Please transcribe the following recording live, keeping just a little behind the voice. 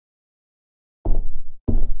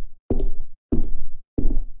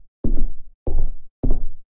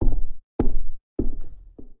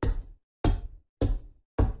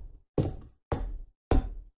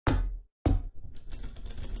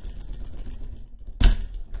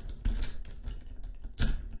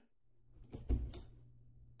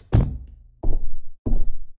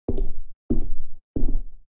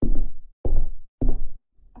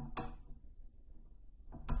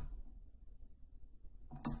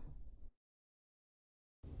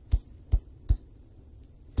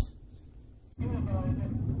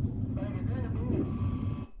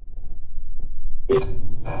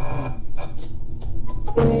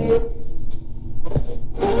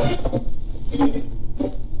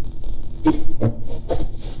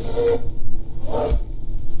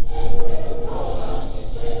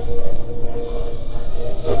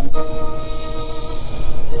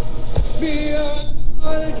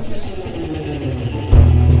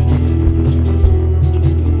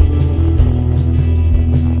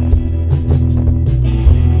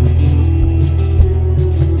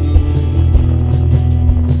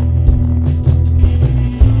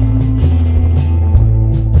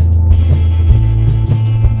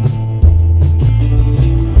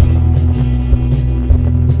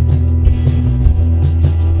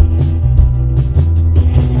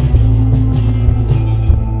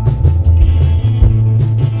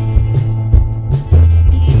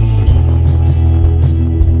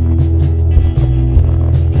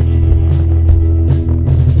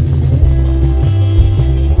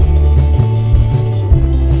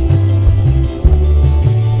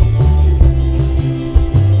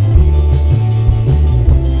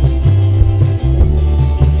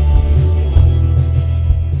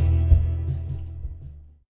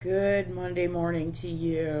Monday morning to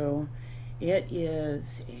you. It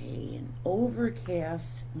is an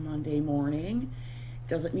overcast Monday morning.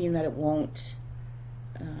 Doesn't mean that it won't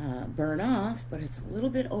burn off, but it's a little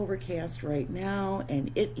bit overcast right now, and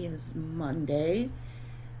it is Monday,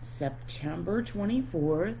 September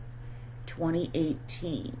 24th,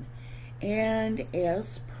 2018. And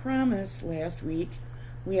as promised last week,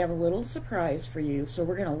 we have a little surprise for you, so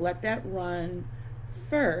we're going to let that run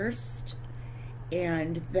first,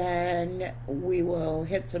 and then we will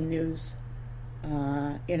hit some news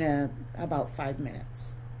in about 5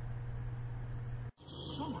 minutes.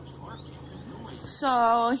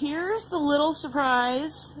 So here's the little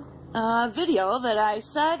surprise video that I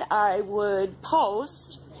said I would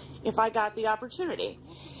post if I got the opportunity.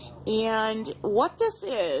 And what this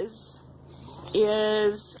is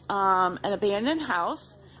an abandoned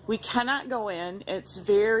house. We cannot go in. It's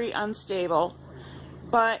very unstable.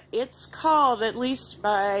 But it's called, at least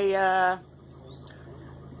by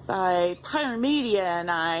Halieus Media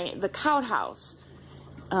and I, the Cow House.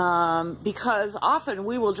 Because often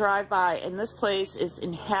we will drive by and this place is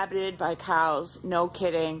inhabited by cows. No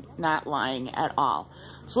kidding, not lying at all.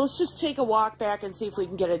 So let's just take a walk back and see if we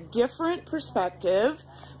can get a different perspective,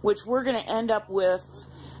 which we're going to end up with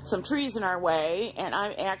some trees in our way, and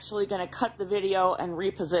I'm actually going to cut the video and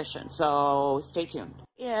reposition, so stay tuned.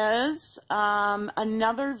 Is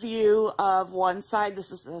another view of one side.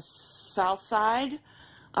 This is the south side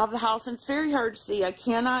of the house, and it's very hard to see. I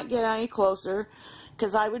cannot get any closer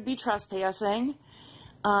because I would be trespassing,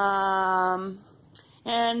 and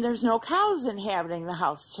there's no cows inhabiting the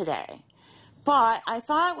house today. But I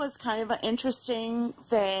thought it was kind of an interesting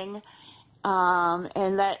thing,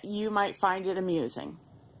 and that you might find it amusing.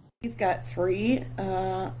 We've got 3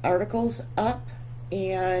 articles up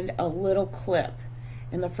and a little clip.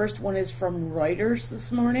 And the first one is from Reuters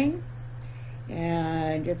this morning.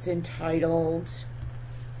 And it's entitled,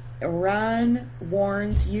 Iran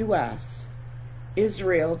warns U.S.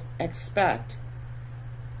 Israel expect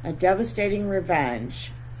a devastating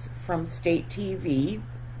revenge, from State TV.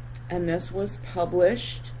 And this was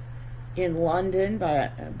published in London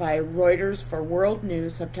by Reuters for World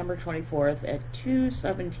News, September 24th at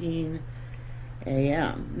 2:17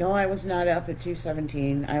 a.m. No, I was not up at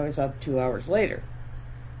 2:17. I was up 2 hours later.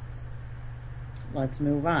 Let's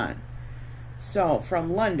move on. So,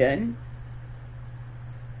 from London,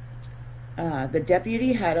 the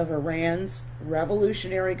deputy head of Iran's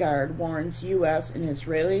Revolutionary Guard warns U.S. and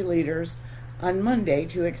Israeli leaders on Monday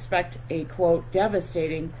to expect a, quote,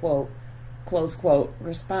 devastating, quote, close quote,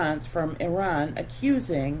 response from Iran,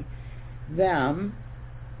 accusing them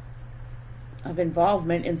of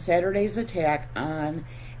involvement in Saturday's attack on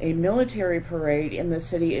a military parade in the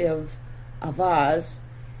city of Avaz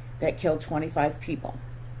that killed 25 people.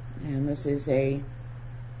 And this is a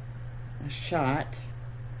shot,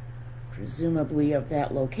 presumably, of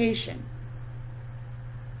that location.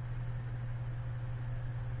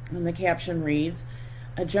 And the caption reads,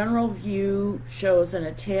 a general view shows an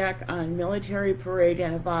attack on military parade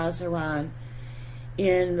in Avaz, Iran,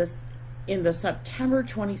 in the September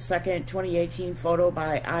 22nd, 2018 photo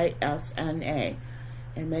by ISNA,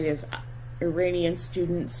 and that is Iranian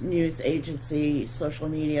Students News Agency social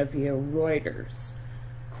media via Reuters.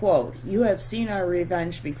 Quote, you have seen our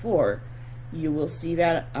revenge before. You will see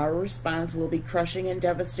that our response will be crushing and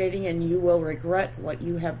devastating, and you will regret what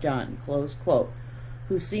you have done. Close quote.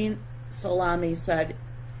 Hussein Salami said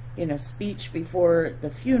in a speech before the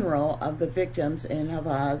funeral of the victims in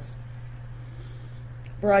Avaz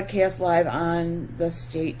broadcast live on the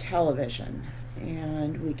state television.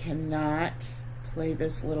 And we cannot play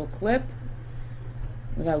this little clip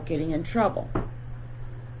without getting in trouble.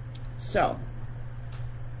 So,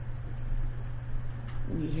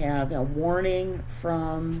 we have a warning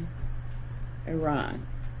from Iran.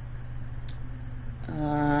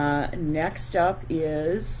 Next up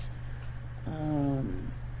is a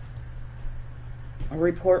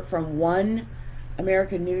report from One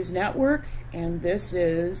American News Network, and this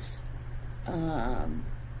is a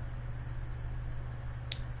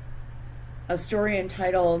story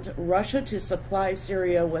entitled Russia to Supply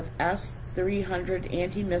Syria with S-300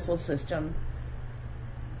 Anti-Missile System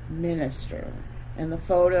Minister. And the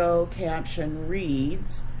photo caption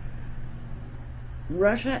reads,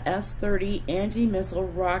 Russia S-30 anti-missile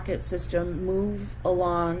rocket system moved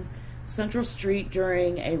along Central Street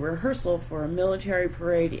during a rehearsal for a military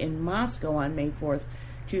parade in Moscow on May 4th,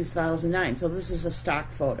 2009. So this is a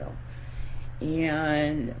stock photo.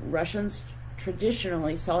 And Russians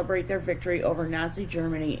traditionally celebrate their victory over Nazi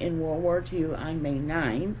Germany in World War II on May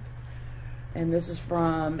 9th. And this is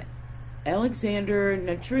from Alexander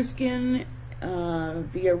Natruskin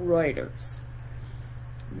via Reuters.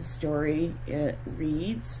 The story, it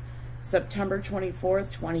reads, September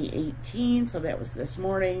 24th, 2018, so that was this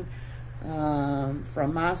morning,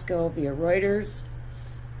 from Moscow via Reuters.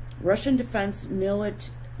 Russian Defense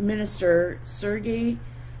Minister Sergei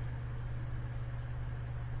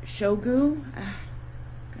Shoigu,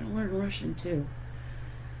 gotta learn Russian too,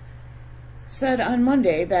 said on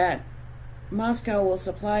Monday that Moscow will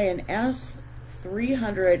supply an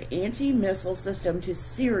S-300 anti-missile system to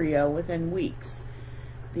Syria within weeks.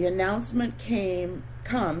 The announcement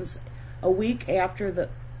comes a week after the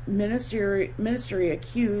ministry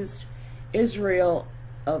accused Israel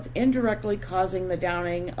of indirectly causing the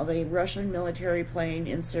downing of a Russian military plane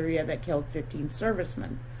in Syria that killed 15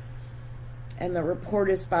 servicemen. And the report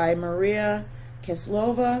is by Maria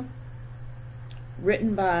Kislova,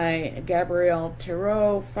 written by Gabrielle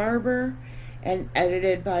Tiro-Farber, and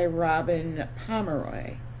edited by Robin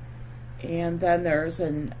Pomeroy. And then there's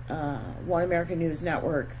an One American News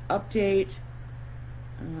Network update.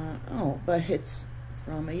 But it's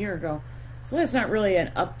from a year ago. So that's not really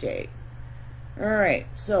an update. Alright,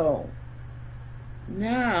 so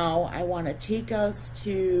now I want to take us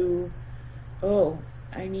to,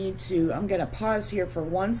 I'm going to pause here for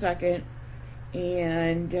 1 second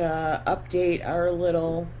and update our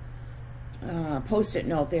little post-it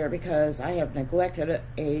note there because I have neglected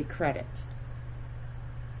a credit.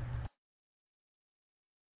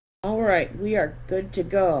 Alright, we are good to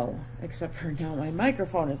go, except for now my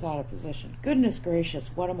microphone is out of position. Goodness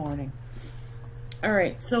gracious, what a morning.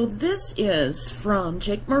 Alright, so this is from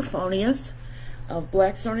Jake Morphonios of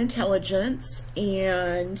Blackstone Intelligence,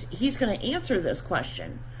 and he's going to answer this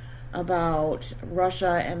question about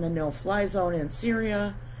Russia and the no-fly zone in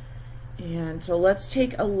Syria. And so let's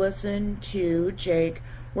take a listen to Jake.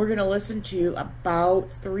 We're going to listen to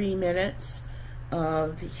about 3 minutes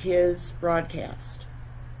of his broadcast.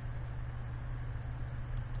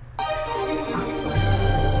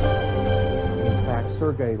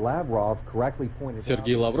 Сергей Лавров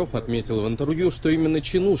отметил в интервью, что именно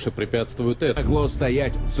чинуши препятствуют этому. Могло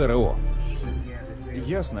стоять ЦРУ.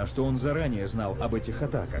 Ясно, что он заранее знал об этих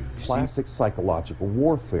атаках.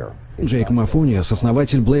 Джейк Morphonios,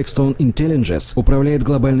 основатель Blackstone Intelligence, управляет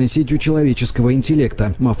глобальной сетью человеческого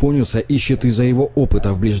интеллекта. Morphonios ищет из-за его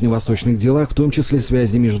опыта в ближневосточных делах, в том числе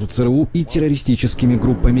связи между ЦРУ и террористическими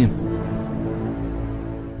группами.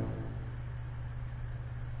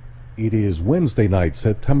 It is Wednesday night,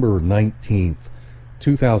 September 19th,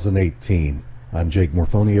 2018. I'm Jake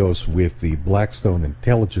Morphonios with the Blackstone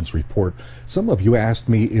Intelligence Report. Some of you asked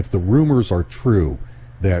me if the rumors are true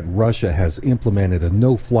that Russia has implemented a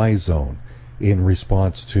no-fly zone in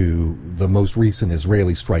response to the most recent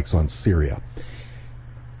Israeli strikes on Syria.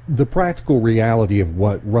 The practical reality of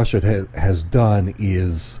what Russia has done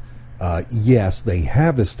is, yes, they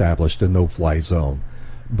have established a no-fly zone,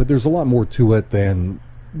 but there's a lot more to it than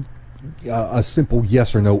a simple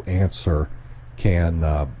yes or no answer can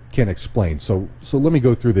explain. So let me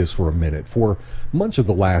go through this for a minute. For much of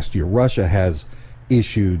the last year, Russia has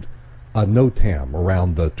issued a NOTAM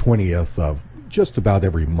around the 20th of just about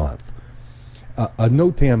every month. A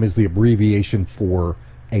NOTAM is the abbreviation for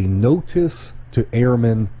a Notice to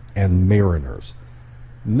Airmen and Mariners.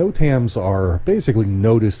 NOTAMs are basically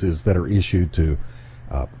notices that are issued to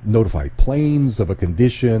notify planes of a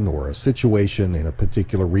condition or a situation in a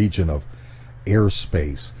particular region of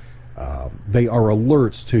airspace. They are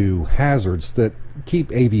alerts to hazards that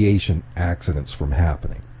keep aviation accidents from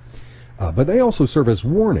happening. But they also serve as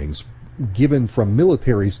warnings given from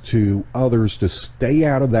militaries to others to stay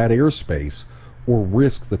out of that airspace or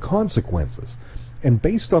risk the consequences. And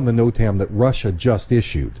based on the NOTAM that Russia just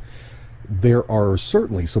issued, there are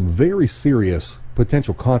certainly some very serious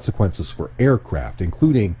potential consequences for aircraft,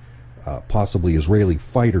 including possibly Israeli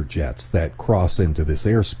fighter jets that cross into this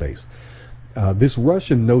airspace. This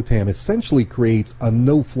Russian NOTAM essentially creates a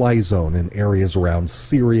no-fly zone in areas around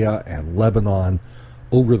Syria and Lebanon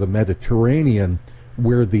over the Mediterranean,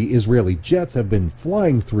 where the Israeli jets have been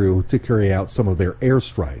flying through to carry out some of their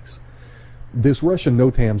airstrikes. This Russian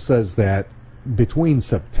NOTAM says that between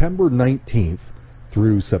September 19th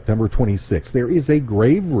through September 26th, there is a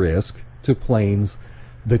grave risk to planes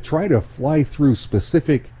that try to fly through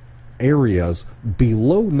specific areas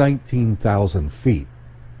below 19,000 feet.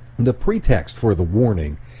 The pretext for the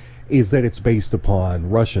warning is that it's based upon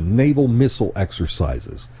Russian naval missile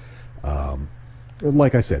exercises.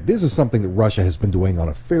 Like I said, this is something that Russia has been doing on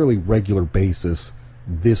a fairly regular basis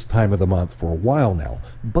this time of the month for a while now.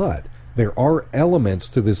 But there are elements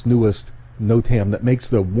to this newest NOTAM that makes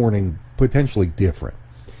the warning potentially different.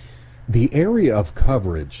 The area of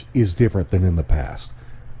coverage is different than in the past,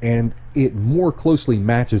 and it more closely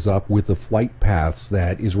matches up with the flight paths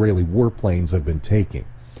that Israeli warplanes have been taking.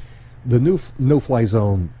 The new no-fly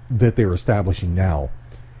zone that they're establishing now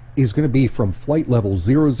is going to be from flight level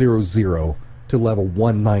 000 to level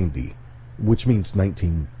 190, which means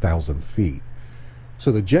 19,000 feet.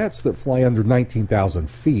 So the jets that fly under 19,000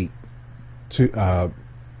 feet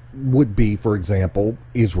would be, for example,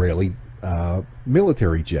 Israeli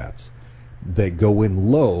military jets that go in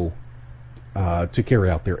low to carry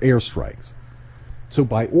out their airstrikes. So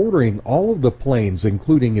by ordering all of the planes,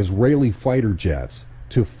 including Israeli fighter jets,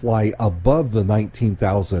 to fly above the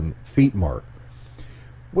 19,000 feet mark,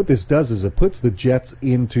 what this does is it puts the jets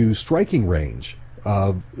into striking range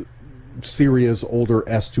of Syria's older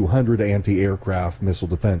S-200 anti-aircraft missile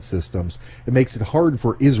defense systems. It makes it hard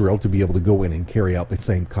for Israel to be able to go in and carry out the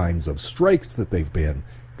same kinds of strikes that they've been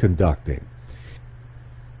conducting.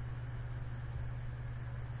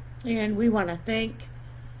 And we want to thank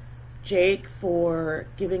Jake for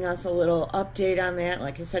giving us a little update on that.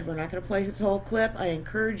 Like I said, we're not going to play his whole clip. I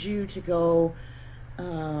encourage you to go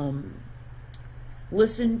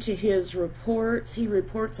listen to his reports. He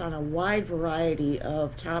reports on a wide variety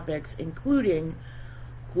of topics, including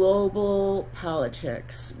global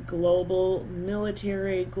politics, global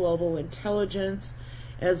military, global intelligence,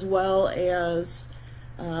 as well as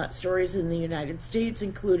stories in the United States,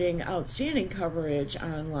 including outstanding coverage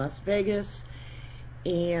on Las Vegas.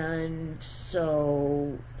 And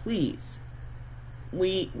so, please,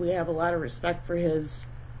 we have a lot of respect for his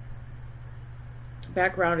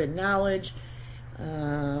background and knowledge.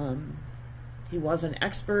 He was an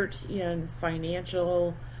expert in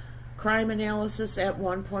financial crime analysis at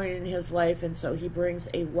one point in his life, and so he brings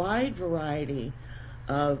a wide variety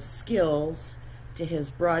of skills to his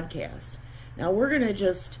broadcasts. Now we're going to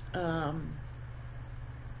just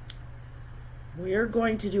we're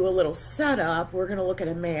going to do a little setup. We're going to look at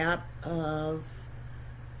a map of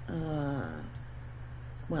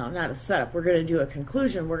well, not a setup. We're going to do a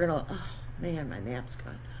conclusion. We're going to, oh man, my map's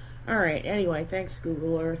gone. All right, anyway, thanks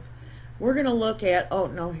Google Earth. We're going to look at, oh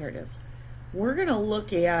no, here it is. We're going to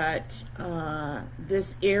look at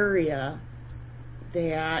this area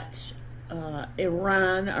that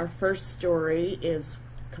Iran, our first story, is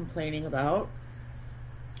complaining about,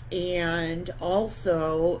 and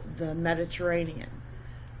also the Mediterranean.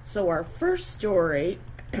 So our first story,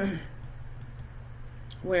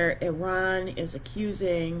 where Iran is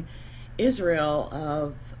accusing Israel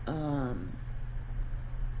of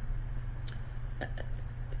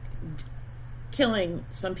killing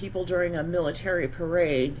some people during a military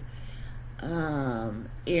parade,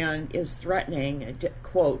 and is threatening,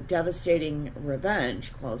 quote, devastating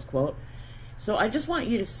revenge, close quote. So I just want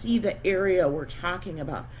you to see the area we're talking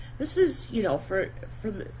about. This is, you know, for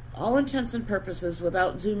all intents and purposes,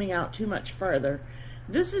 without zooming out too much farther,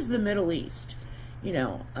 this is the Middle East. You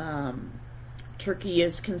know, Turkey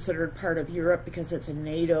is considered part of Europe because it's a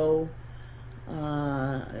NATO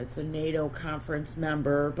conference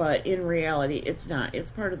member, but in reality it's not.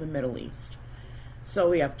 It's part of the Middle East.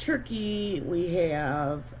 So we have Turkey, we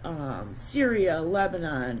have Syria,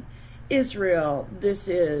 Lebanon, Israel. This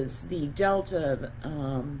is the Delta,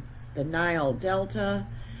 the Nile Delta.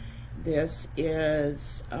 This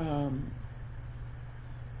is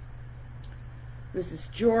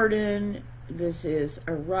Jordan. This is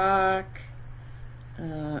Iraq.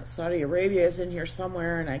 Saudi Arabia is in here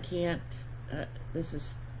somewhere, and I can't. This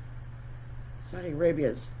is Saudi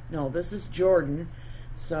Arabia's. No, this is Jordan.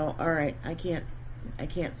 So, all right, I can't I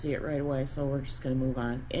can't see it right away, so we're just going to move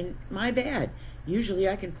on. And my bad. Usually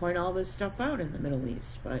I can point all this stuff out in the Middle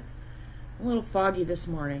East, but a little foggy this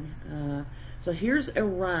morning. So here's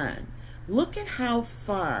Iran. Look at how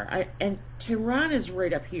far. And Tehran is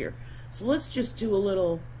right up here. So let's just do a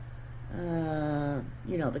little,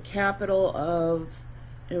 you know, the capital of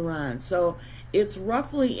Iran. So it's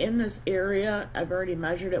roughly in this area. I've already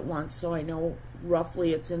measured it once, so I know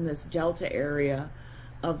roughly it's in this delta area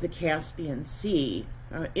of the Caspian Sea,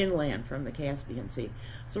 inland from the Caspian Sea.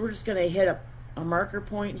 So we're just going to hit a marker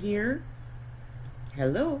point here.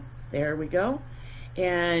 Hello, there we go.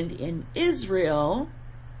 And in Israel,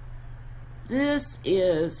 this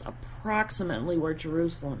is approximately where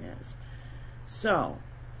Jerusalem is. So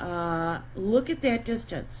look at that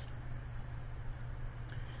distance.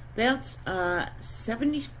 That's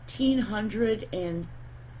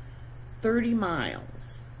 1,730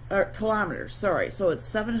 miles. Or kilometers, sorry. So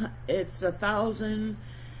it's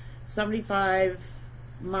 1,075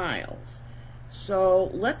 miles.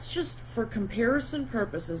 So let's just, for comparison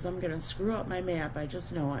purposes, I'm going to screw up my map, I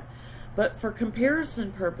just know it. But for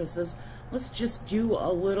comparison purposes, let's just do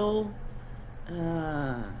a little,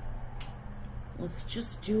 kind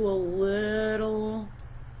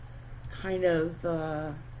of,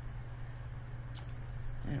 I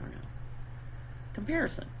don't know,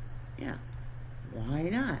 comparison. Yeah. Why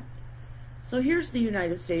not? So here's the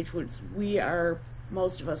United States, which we are,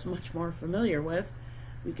 most of us, much more familiar with.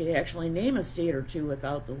 We could actually name a state or two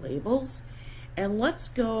without the labels. And let's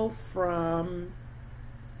go from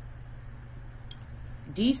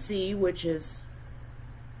DC, which is,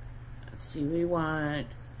 let's see, we want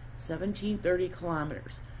 1,730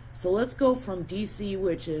 kilometers. So let's go from DC,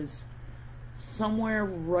 which is somewhere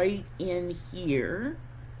right in here.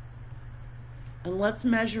 And let's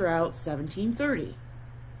measure out 1,730.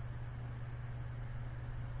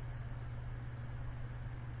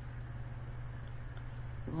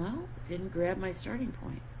 Well, it didn't grab my starting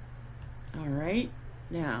point. All right,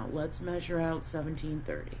 now let's measure out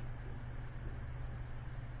 1,730.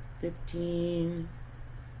 15,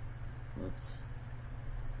 whoops,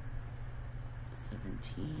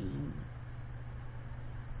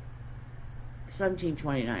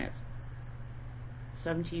 1729,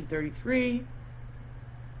 1733.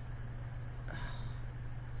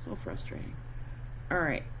 So frustrating. All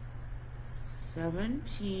right,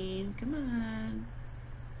 17, come on.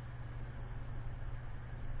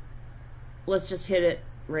 Let's just hit it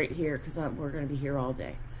right here because we're going to be here all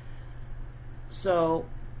day. So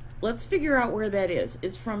let's figure out where that is.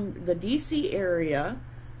 It's from the DC area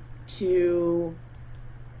to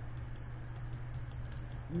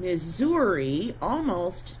Missouri,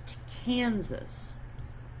 almost to Kansas.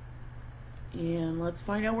 And let's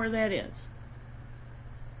find out where that is.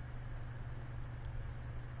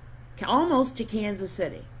 Almost to Kansas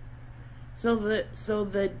City. So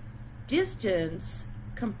the distance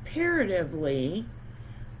comparatively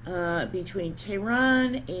between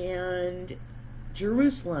Tehran and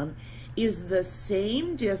Jerusalem is the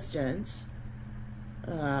same distance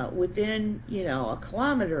within, you know, a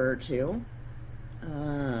kilometer or two,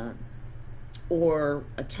 or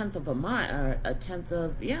a tenth of a mile,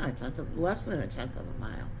 less than a tenth of a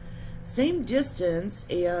mile. Same distance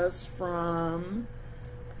as from,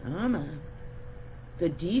 come on, the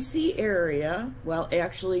DC area. Well,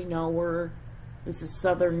 actually, no, this is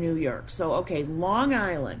southern New York. So, okay, Long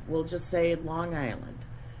Island. We'll just say Long Island.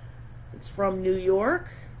 It's from New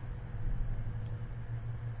York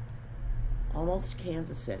almost to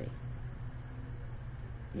Kansas City.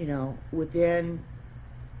 You know, within,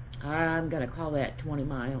 I'm going to call that 20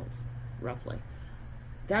 miles, roughly.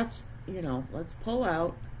 That's, you know, let's pull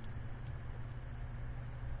out.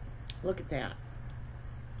 Look at that.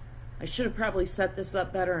 I should have probably set this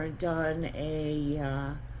up better and done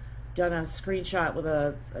a screenshot with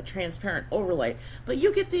a transparent overlay. But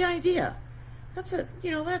you get the idea. That's a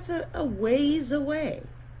ways away.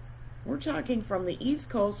 We're talking from the East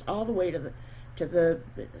Coast all the way to the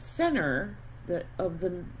center of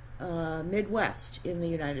the Midwest in the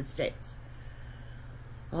United States.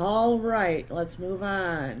 All right, let's move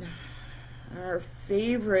on. Our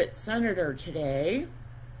favorite senator today,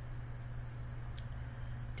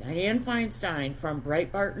 Dianne Feinstein from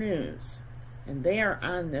Breitbart News, and they are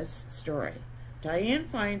on this story. Dianne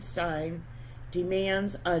Feinstein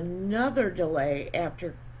demands another delay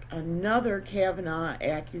after another Kavanaugh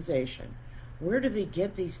accusation. Where do they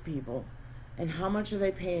get these people, and how much are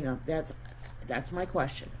they paying them? That's my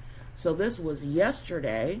question. So this was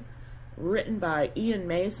yesterday, written by Ian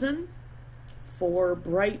Mason for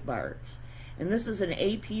Breitbart, and this is an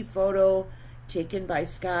AP photo taken by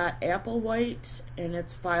Scott Applewhite, and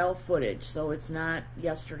it's file footage, so it's not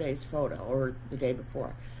yesterday's photo or the day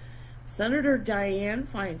before. Senator Dianne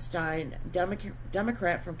Feinstein,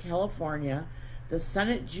 Democrat from California, the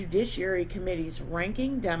Senate Judiciary Committee's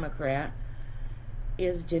ranking Democrat,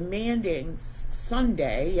 is demanding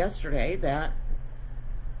yesterday, that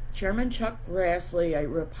Chairman Chuck Grassley, a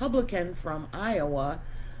Republican from Iowa,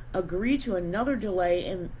 agree to another delay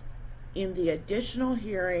in the additional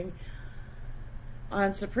hearing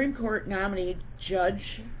on Supreme Court nominee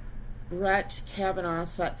Judge Brett Kavanaugh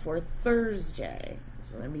set for Thursday.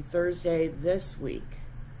 So that'll be Thursday this week.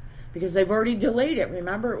 Because they've already delayed it.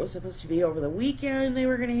 Remember, it was supposed to be over the weekend. They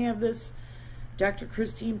were going to have this Dr.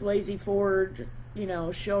 Christine Blasey Ford,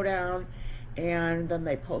 showdown. And then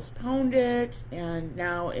they postponed it. And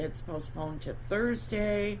now it's postponed to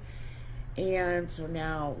Thursday. And so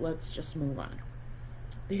now let's just move on.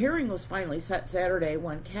 The hearing was finally set Saturday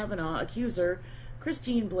when Kavanaugh accuser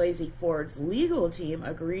Christine Blasey Ford's legal team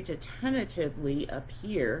agreed to tentatively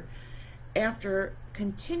appear after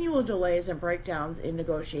continual delays and breakdowns in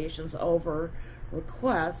negotiations over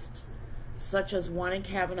requests such as wanting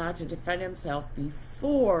Kavanaugh to defend himself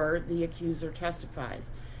before the accuser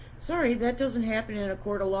testifies. Sorry, that doesn't happen in a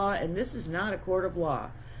court of law, and this is not a court of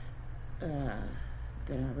law.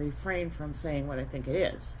 Gonna refrain from saying what I think it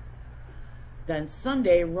is. Then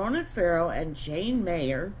Sunday, Ronan Farrow and Jane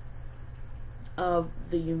Mayer of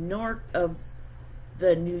the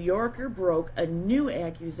New Yorker broke a new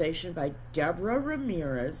accusation by Deborah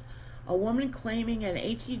Ramirez, a woman claiming an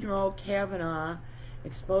 18-year-old Kavanaugh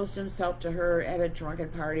exposed himself to her at a drunken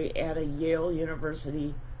party at a Yale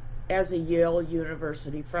University as a Yale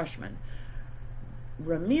University freshman.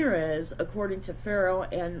 Ramirez, according to Farrow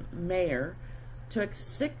and Mayer, took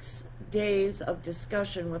 6 days of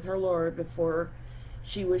discussion with her lawyer before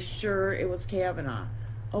she was sure it was Kavanaugh.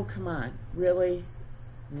 Oh, come on. Really?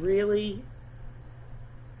 Really?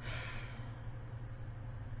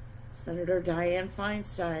 Senator Dianne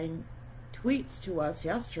Feinstein tweets to us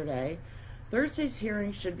yesterday, Thursday's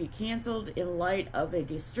hearing should be canceled in light of a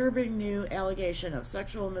disturbing new allegation of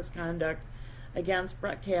sexual misconduct against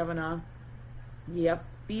Brett Kavanaugh. The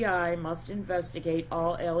FBI must investigate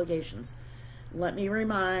all allegations. Let me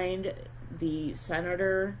remind the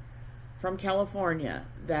senator from California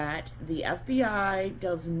that the FBI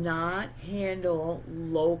does not handle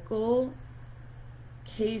local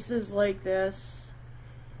cases like this.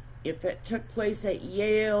 If it took place at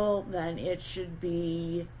Yale, then it should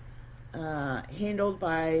be handled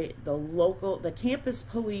by the campus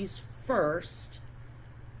police first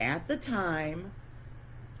at the time,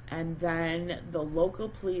 and then the local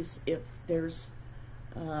police if there's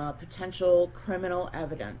potential criminal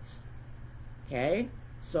evidence. Okay?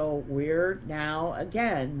 So we're now,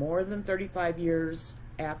 again, more than 35 years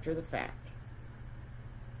after the fact.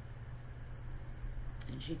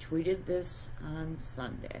 And she tweeted this on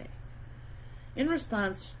Sunday. In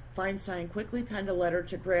response, Feinstein quickly penned a letter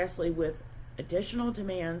to Grassley with additional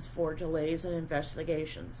demands for delays in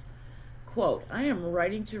investigations. Quote, I am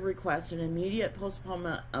writing to request an immediate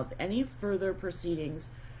postponement of any further proceedings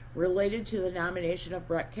related to the nomination of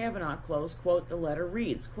Brett Kavanaugh, close quote. The letter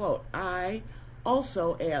reads, quote, I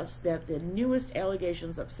also ask that the newest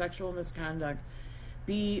allegations of sexual misconduct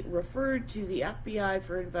be referred to the FBI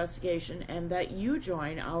for investigation and that you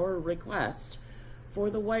join our request for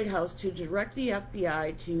the White House to direct the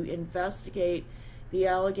FBI to investigate the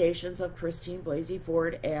allegations of Christine Blasey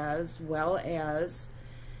Ford as well as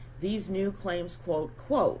these new claims, quote,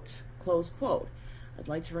 quote, close quote. I'd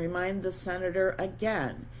like to remind the senator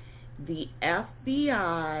again, the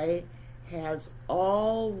FBI has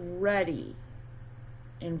already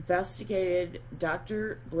investigated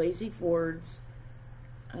Dr. Blasey Ford's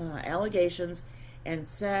allegations and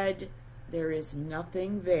said there is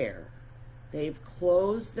nothing there. They've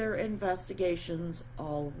closed their investigations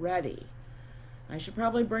already. I should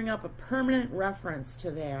probably bring up a permanent reference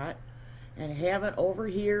to that and have it over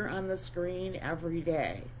here on the screen every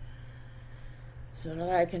day so that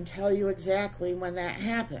I can tell you exactly when that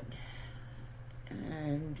happened.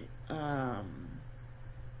 And then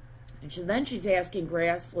she's asking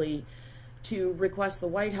Grassley to request the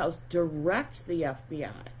White House direct the FBI.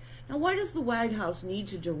 Now, why does the White House need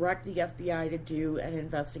to direct the FBI to do an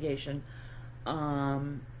investigation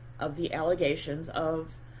of the allegations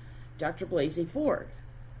of Dr. Blasey Ford?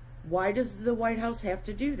 Why does the White House have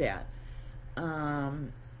to do that?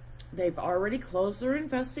 They've already closed their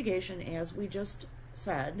investigation, as we just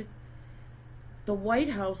said. The White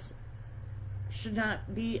House should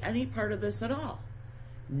not be any part of this at all,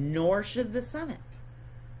 nor should the Senate.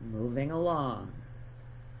 Moving along.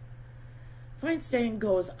 Feinstein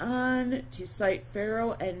goes on to cite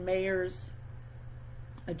Farrow and Mayer's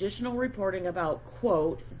additional reporting about,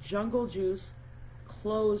 quote, jungle juice,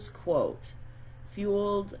 close quote,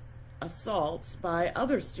 fueled assaults by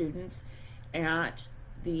other students at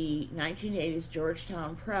the 1980s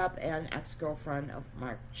Georgetown Prep and ex-girlfriend of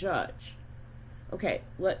Mark Judge. Okay,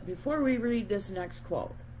 before we read this next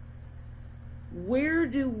quote, where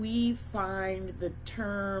do we find the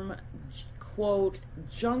term, quote,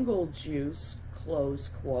 jungle juice, close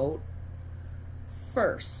quote,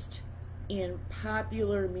 first in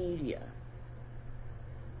popular media?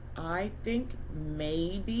 I think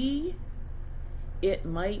maybe it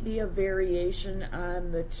might be a variation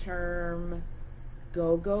on the term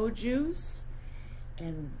go-go juice,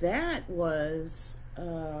 and that was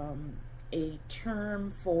a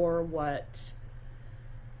term for what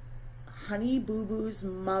Honey Boo Boo's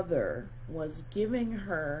mother was giving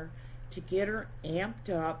her to get her amped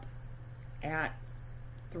up at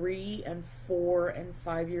 3 and 4 and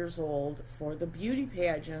 5 years old for the beauty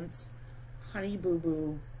pageants Honey Boo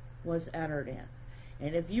Boo was entered in.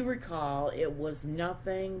 And if you recall, it was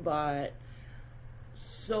nothing but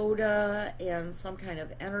soda and some kind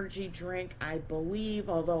of energy drink, I believe,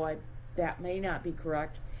 although that may not be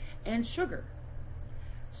correct, and sugar.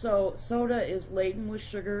 So soda is laden with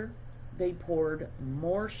sugar. They poured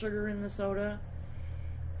more sugar in the soda,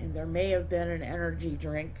 and there may have been an energy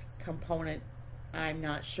drink component. I'm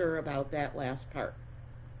not sure about that last part.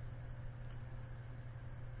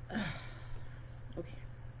 Okay.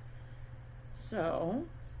 So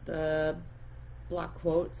the block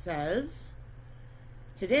quote says,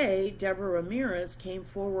 today, Deborah Ramirez came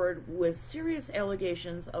forward with serious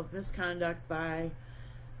allegations of misconduct by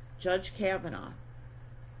Judge Kavanaugh.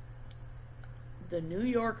 The New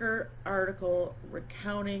Yorker article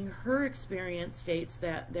recounting her experience states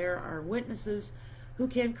that there are witnesses who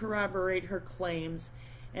can corroborate her claims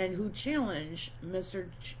and who challenge Mr.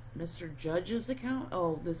 Judge's account.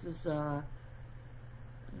 Oh, this is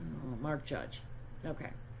Mark Judge. Okay.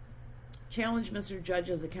 Challenge Mr.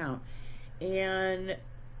 Judge's account. And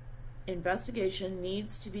investigation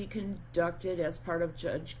needs to be conducted as part of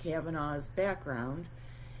Judge Kavanaugh's background.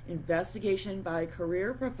 Investigation by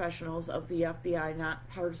career professionals of the FBI, not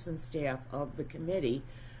partisan staff of the committee.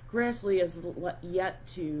 Grassley has yet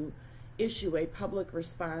to issue a public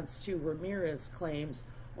response to Ramirez's claims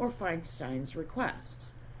or Feinstein's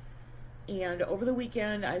requests. And over the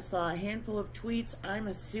weekend, I saw a handful of tweets. I'm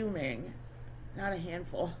assuming, not a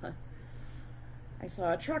handful, I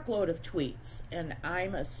saw a truckload of tweets, and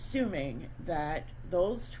I'm assuming that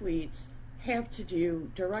those tweets have to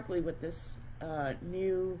do directly with this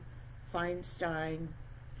new Feinstein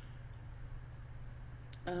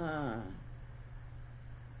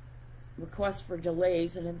request for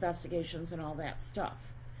delays and investigations and all that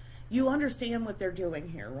stuff. You understand what they're doing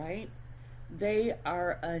here, right? They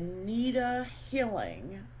are Anita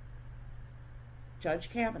Hilling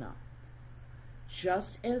Judge Kavanaugh,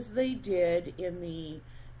 just as they did in the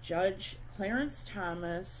Judge Clarence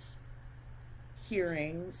Thomas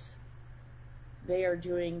hearings. They are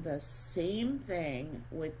doing the same thing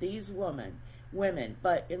with these women,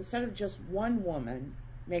 but instead of just one woman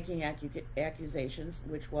making accusations,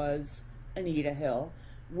 which was Anita Hill,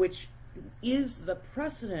 which is the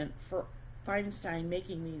precedent for Feinstein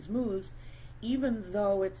making these moves, even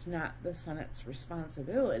though it's not the Senate's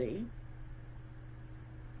responsibility.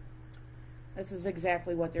 This is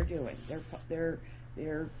exactly what they're doing. They're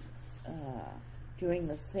doing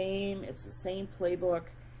the same. It's the same playbook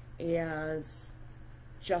as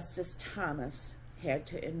Justice Thomas had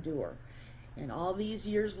to endure. And all these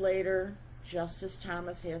years later, Justice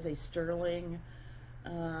Thomas has a sterling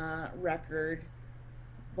record,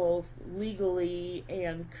 both legally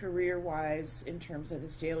and career-wise, in terms of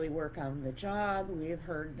his daily work on the job. We have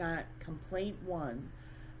heard not complaint one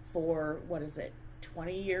for,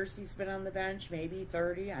 20 years he's been on the bench, maybe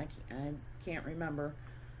 30, I can't remember.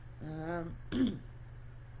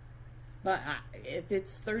 But if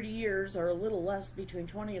it's 30 years or a little less, between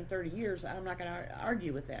 20 and 30 years, I'm not going to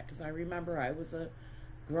argue with that, because I remember I was a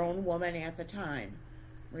grown woman at the time,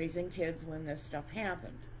 raising kids when this stuff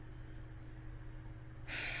happened.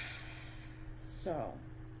 So,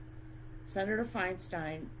 Senator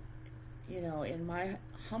Feinstein, in my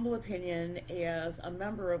humble opinion, as a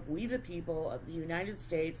member of We the People of the United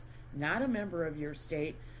States, not a member of your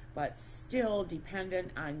state, but still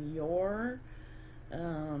dependent on your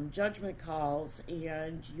judgment calls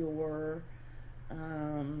and your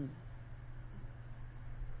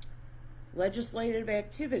legislative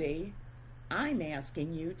activity, I'm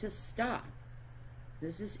asking you to stop.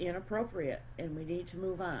 This is inappropriate, and we need to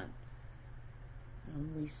move on.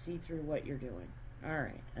 We see through what you're doing. All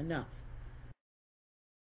right, enough.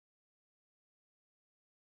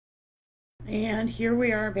 And here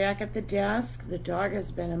we are back at the desk. The dog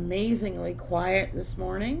has been amazingly quiet this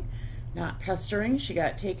morning, not pestering. She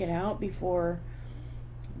got taken out before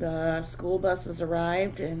the school buses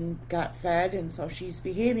arrived and got fed, and so she's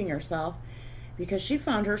behaving herself because she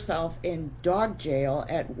found herself in dog jail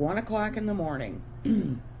at 1 o'clock in the morning.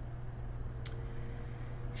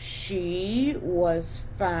 She was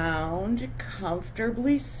found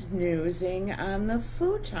comfortably snoozing on the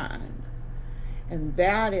futon, and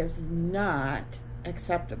that is not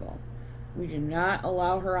acceptable. We do not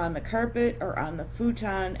allow her on the carpet or on the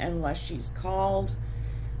futon unless she's called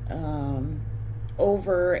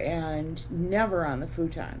over, and never on the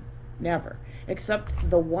futon. Never. Except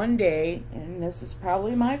the one day, and this is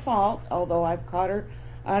probably my fault, although I've caught her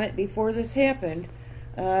on it before this happened.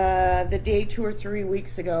 The day 2 or 3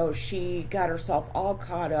 weeks ago, she got herself all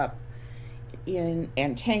caught up in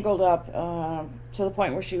and tangled up to the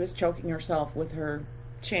point where she was choking herself with her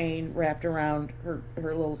chain wrapped around her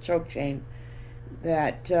little choke chain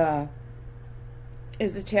that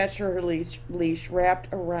is attached to her leash wrapped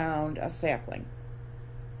around a sapling.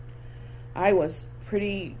 I was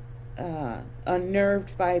pretty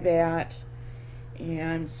unnerved by that,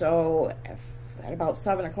 and so at about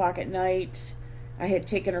 7 o'clock at night, I had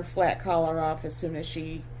taken her flat collar off as soon as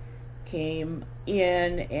she came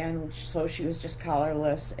in, and so she was just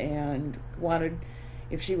collarless, and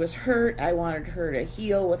if she was hurt, I wanted her to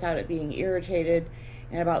heal without it being irritated.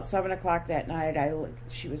 And about 7 o'clock that night,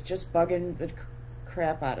 she was just bugging the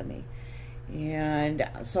crap out of me. And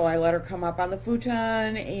so I let her come up on the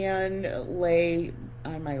futon and lay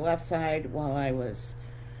on my left side while I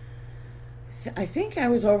think I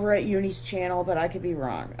was over at Uni's channel, but I could be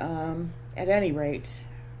wrong. At any rate,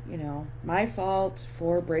 my fault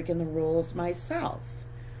for breaking the rules myself.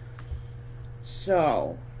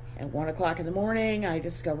 So, at 1 o'clock in the morning, I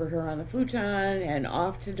discovered her on the futon, and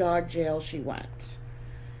off to dog jail she went.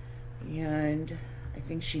 And I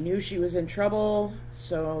think she knew she was in trouble,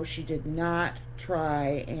 so she did not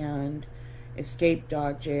try and escape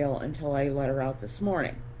dog jail until I let her out this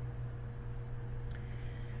morning.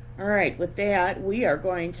 All right, with that, we are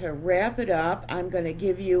going to wrap it up. I'm going to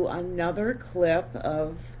give you another clip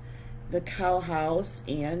of the cow house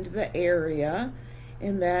and the area,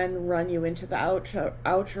 and then run you into the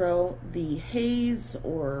outro. The haze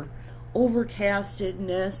or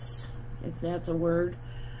overcastedness, if that's a word,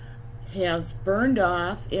 has burned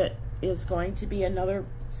off. It is going to be another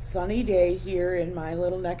sunny day here in my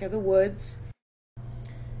little neck of the woods,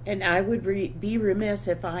 and I would be remiss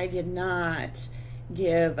if I did not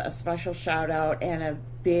give a special shout out and a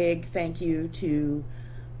big thank you to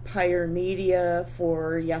Halieus Media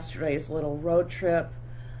for yesterday's little road trip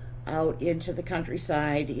out into the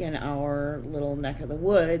countryside in our little neck of the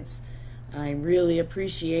woods. I really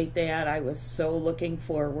appreciate that. I was so looking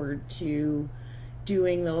forward to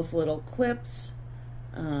doing those little clips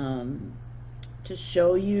to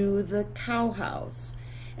show you the cow house.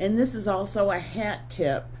 And this is also a hat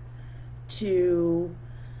tip to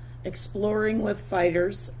Exploring with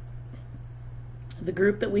Fighters, the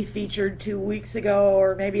group that we featured 2 weeks ago,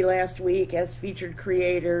 or maybe last week, as featured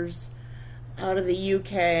creators out of the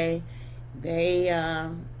UK. They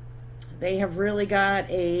have really got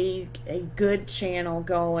a good channel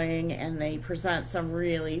going, and they present some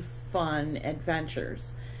really fun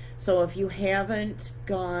adventures. So if you haven't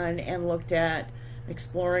gone and looked at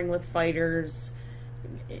Exploring with Fighters,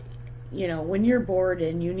 when you're bored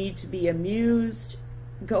and you need to be amused,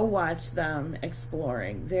 go watch them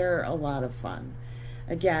exploring. They're a lot of fun.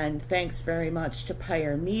 Again, thanks very much to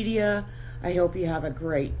Halieus Media. I hope you have a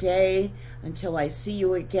great day. Until I see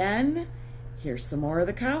you again, here's some more of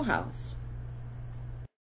the cow house.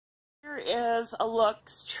 Here is a look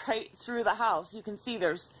straight through the house. You can see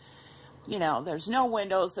there's no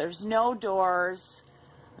windows, there's no doors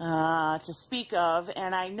to speak of,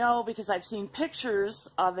 and I know because I've seen pictures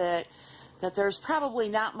of it that there's probably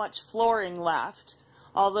not much flooring left.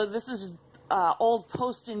 Although this is old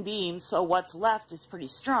post and beams, so what's left is pretty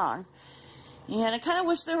strong. And I kind of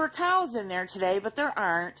wish there were cows in there today, but there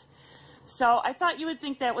aren't. So I thought you would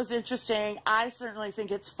think that was interesting. I certainly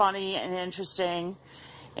think it's funny and interesting.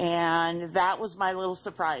 And that was my little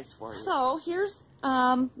surprise for you. So here's,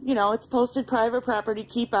 it's posted private property,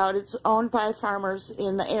 keep out. It's owned by farmers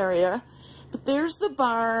in the area. But there's the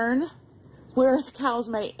barn where the cows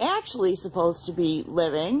may actually supposed to be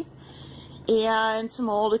living. And some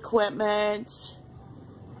old equipment.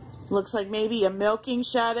 Looks like maybe a milking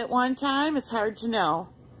shed at one time. It's hard to know.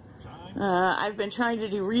 I've been trying to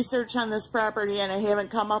do research on this property and I haven't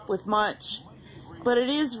come up with much. But it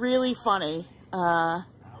is really funny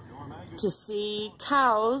to see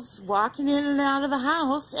cows walking in and out of the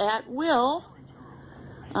house at will.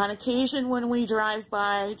 On occasion when we drive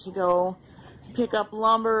by to go pick up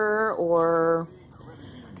lumber or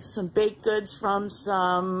some baked goods from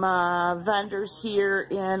some vendors here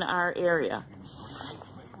in our area.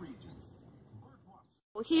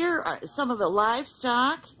 Here are some of the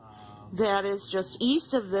livestock that is just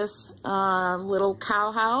east of this little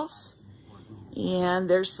cow house. And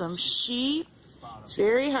there's some sheep. It's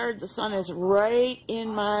very hard. The sun is right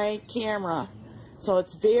in my camera, so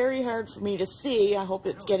it's very hard for me to see. I hope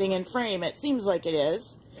it's getting in frame. It seems like it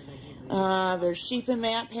is. There's sheep in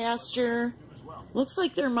that pasture. Looks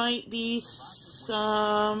like there might be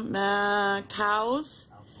some cows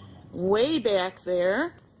way back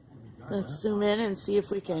there. Let's zoom in and see if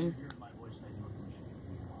we can.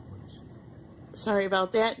 Sorry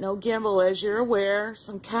about that. No gimbal, as you're aware.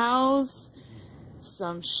 Some cows,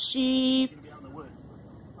 some sheep,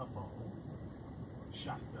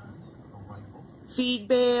 feed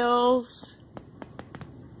bales,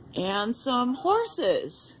 and some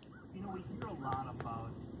horses.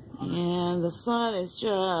 And the sun is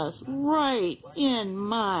just right in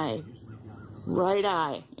my right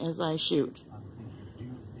eye as I shoot.